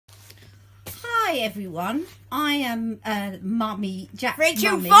Hi everyone, I am Mummy, Jack's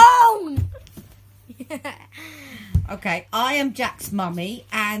Rachel mummy. phone! Okay, I am Jack's mummy,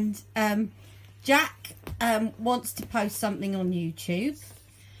 and Jack wants to post something on YouTube,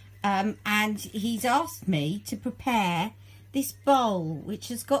 and he's asked me to prepare this bowl which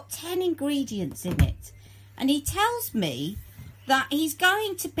has got 10 ingredients in it, and he tells me that he's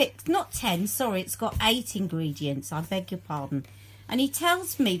going to pick, not 10, sorry, it's got 8 ingredients, I beg your pardon. And he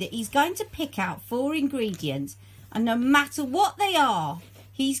tells me that he's going to pick out 4 ingredients, and no matter what they are,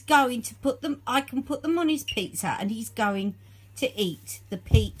 he's going to put them, I can put them on his pizza, and he's going to eat the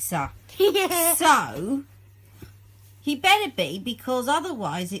pizza. So, he better be, because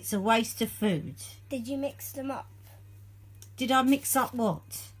otherwise it's a waste of food. Did you mix them up? Did I mix up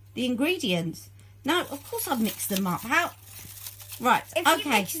what? The ingredients? No, of course I've mixed them up. How? Right, If okay. you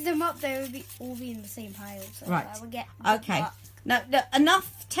mix them up, they would all be in the same pile. So Right, I would get okay. No,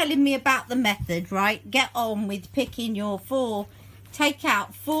 enough telling me about the method, right? Get on with picking your 4. Take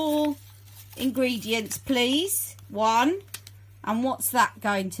out 4 ingredients, please. 1. And what's that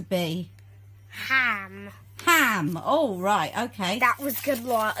going to be? Ham. Ham. Oh, right, okay. That was good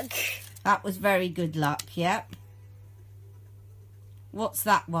luck. That was very good luck, yep. What's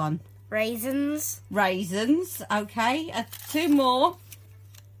that one? Raisins. Raisins, okay. 2 more.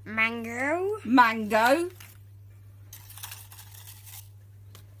 Mango. Mango.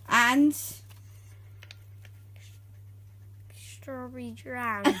 And Strawberry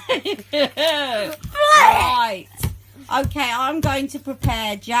jam. right. Okay, I'm going to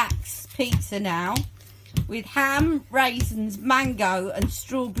prepare Jack's pizza now with ham, raisins, mango and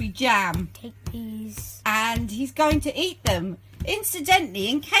strawberry jam. Take these. And he's going to eat them. Incidentally,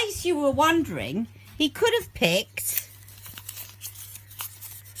 in case you were wondering, he could have picked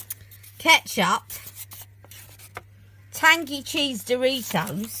ketchup, tangy cheese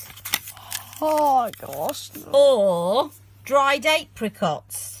Doritos, Oh gosh. No. or dried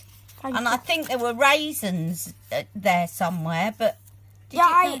apricots. Thank And you. I think there were raisins there somewhere, but... did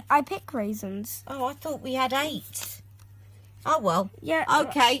Yeah, you know? I pick raisins. Oh, I thought we had 8. Oh, well. Yeah.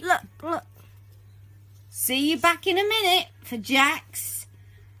 Okay. Look. See you back in a minute for Jack's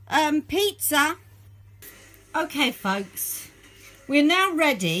pizza. Okay, folks. We're now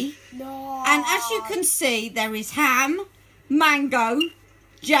ready. No. And as you can see, there is ham, mango,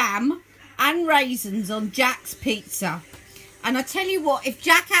 jam and raisins on Jack's pizza. And I tell you what, if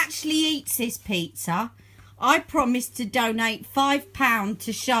Jack actually eats his pizza, I promise to donate £5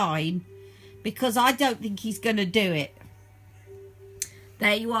 to Shine, because I don't think he's going to do it.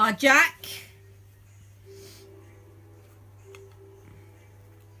 There you are, Jack.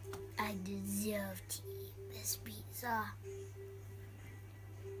 I deserve to eat this pizza.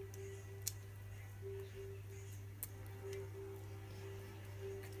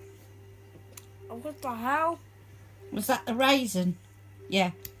 Oh, what the hell? Was that the raisin?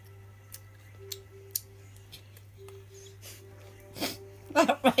 Yeah.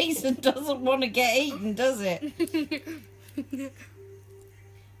 That raisin doesn't want to get eaten, does it?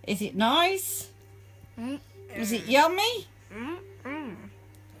 Is it nice? Is it yummy?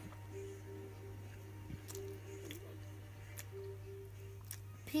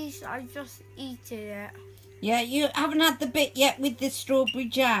 Peace, I just eaten it. Yeah, you haven't had the bit yet with the strawberry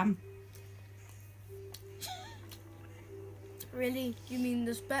jam. Really? You mean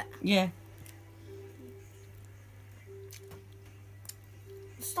this bit? Yeah.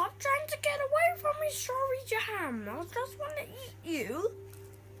 Stop trying to get away from me, strawberry jam. I just want to eat you.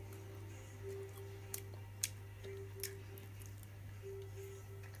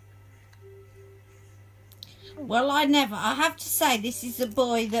 Well, I have to say, this is a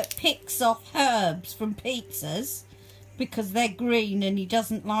boy that picks off herbs from pizzas because they're green and he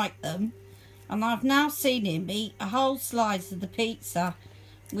doesn't like them. And I've now seen him eat a whole slice of the pizza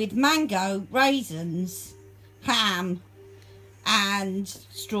with mango, raisins, ham and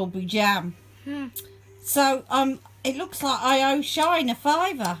strawberry jam. So, it looks like I owe Shine a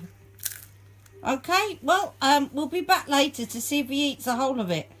 £5. Okay, well, we'll be back later to see if he eats the whole of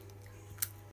it.